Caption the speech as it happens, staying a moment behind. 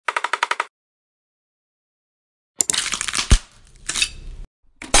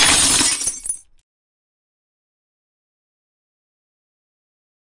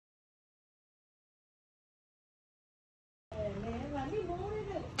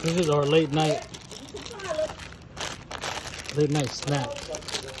This is our late night snack.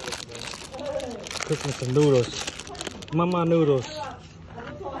 Cooking some noodles. Mama noodles.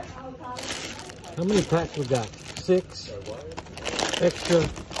 How many packs we got? 6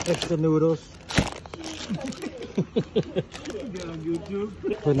 extra noodles.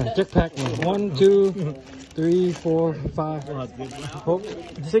 Just pack one. 1, 2, 3, 4, 5,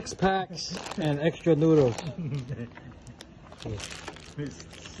 6 packs and extra noodles.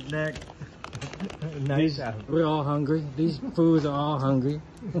 Snack. Nice. We're all hungry. These foods are all hungry.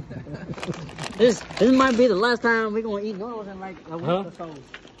 This might be the last time we're gonna eat noodles in like a week or so.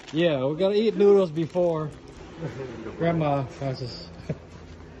 Yeah, we gotta eat noodles before Grandma passes.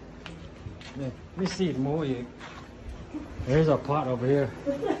 Let me see more. There's a pot over here.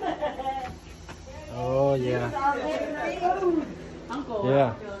 Oh yeah.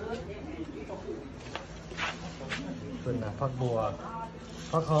 Yeah. Pak bua,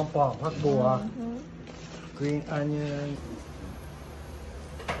 pak hom pok, pak bua, green onion.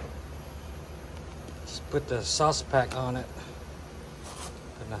 Just put the sauce pack on it.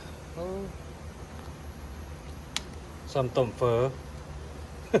 Some tôm phở.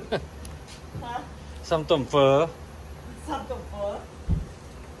 Some tôm phở.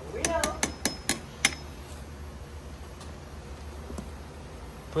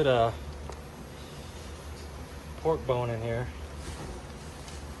 Put a pork bone in here.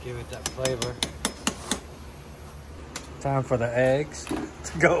 Give it that flavor. Time for the eggs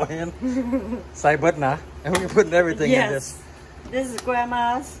to go in. Say bớt nè. And we're putting everything in this. This is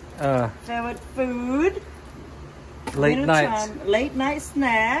Grandma's favorite food. Late night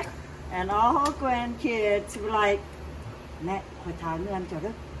snack. And all her grandkids were like, nè, khỏi thả ngân cho đó.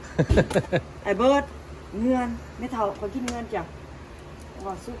 I bớt ngân, mấy thảo khỏi cái ngân cho.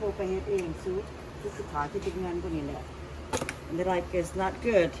 Và suốt cô phải hết eng suốt. Suốt thả cái ngân của này nè. And they're like, it's not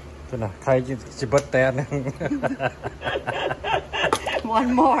good.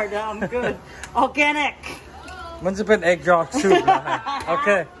 One more, I'm good. Organic.มันจะเป็น egg drop soup นะฮะ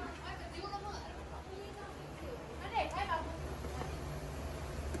Okay.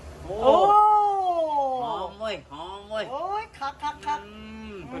 Ôi, khắc.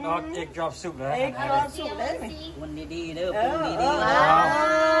 Put on egg drop soup นะ Egg drop soup đấy. คนดีๆเด้อคนดีๆ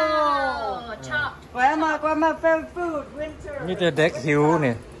ชอบ Grandma favorite food winter. มีแต่เด็กหิวเ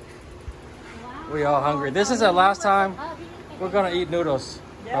นี่ย We all hungry. This is the last time we're gonna eat noodles.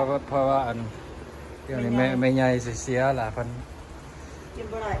 เพราะว่าอันเดี๋ยวนี้แม่ใหญ่เสียล่ะเพิ่น กิน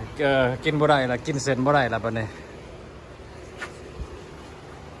บ่ได้ กินบ่ได้ล่ะกินเส้นบ่ได้ล่ะบัดนี้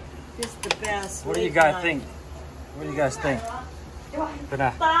This is the best. What do you guys think? What do you guys think? เป็นไง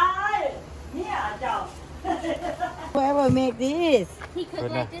ตายเนี่ยเจ้า Whoever make this. He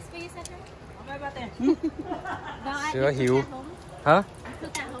cooked like this for you, Cedric? No, I เสือหิว ฮะ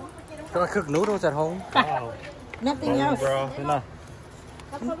ก็ cook noodles at home. Nothing else.เป็นไง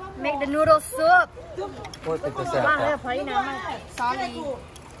Make the noodle soup. โอ้ยเป็นตาแซ่บ Wow, ครับ พอดีนะมัน sorry.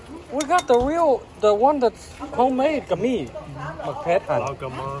 We got the one that's homemade กับมีมักเพชรหั่น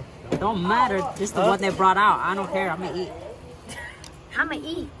Don't matter. This is the one they brought out. I don't care. I'm gonna eat. I'ma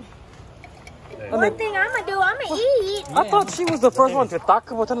eat. One thing I'ma do, I'ma eat. I thought she was the first one to ตัก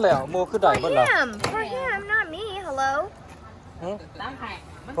คือบ่ทันแล้วโมคือได้ For เบิดล่ะ him, not me. Hello.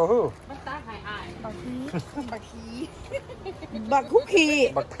 For who บักคุกกี้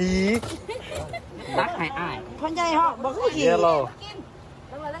บักผี ตักให้อ้าย พ่อใหญ่เหาะบักคุกกี้ Yellow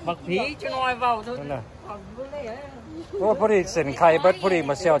บักผีจะน้อยเว้าทุก นั่นน่ะโอ้พอดีเส้นไข่เบิดพอดี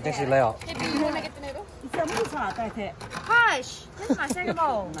มาเซลจังสิแล้ว จะไม่สาแต่แท้ Hush. This is my second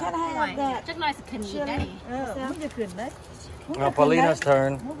bowl. Can I have that? Just nice to eat, Daddy. มันจะขึ้นได้ Now Paulina's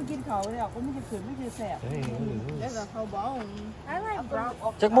turn มึงไปกินเขาแล้วก็มึงจะขึ้นไม่คือแสบ There's a whole bowl. I like brown.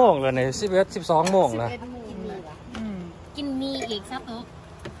 จักโมงแล้วนี่11 12โมงแล้ว Give me eggs, huh?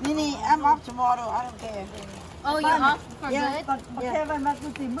 นี่ I'm off tomorrow I don't care Oh, you're off for yeah good? ตอนแค่วันมากู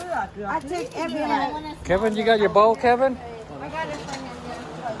สิเมื่อเกือบ I take every night Kevin you got your bowl Kevin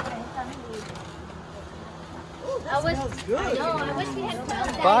I wish. No, I wish we had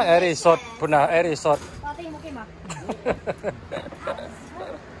grilled ป้า that. แอรี่สดพุ่นน่ะแอรี่สด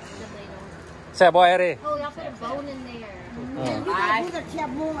แซ่บบ่แอรี่ Oh, y'all put a bone in there. กูจะเทียบ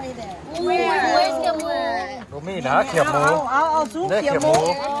มูไอ้เด้ Where's the wood? บ่มีนะเขียบหมู เอาซุป ได้ เทียบ เขียบห มู มู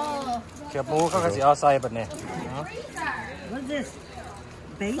เขียบหมูเขาก็สิเอาใส่บัดนี้ What's this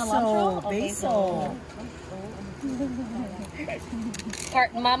basil Part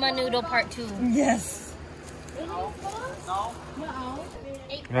Mama Noodle Part 2. yes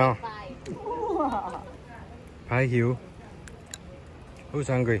No 8.5. พายหิว Who's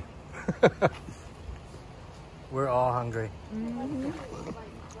hungry We're all hungry.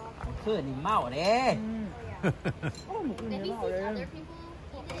 คือนี่เมาเด้ Maybe see other people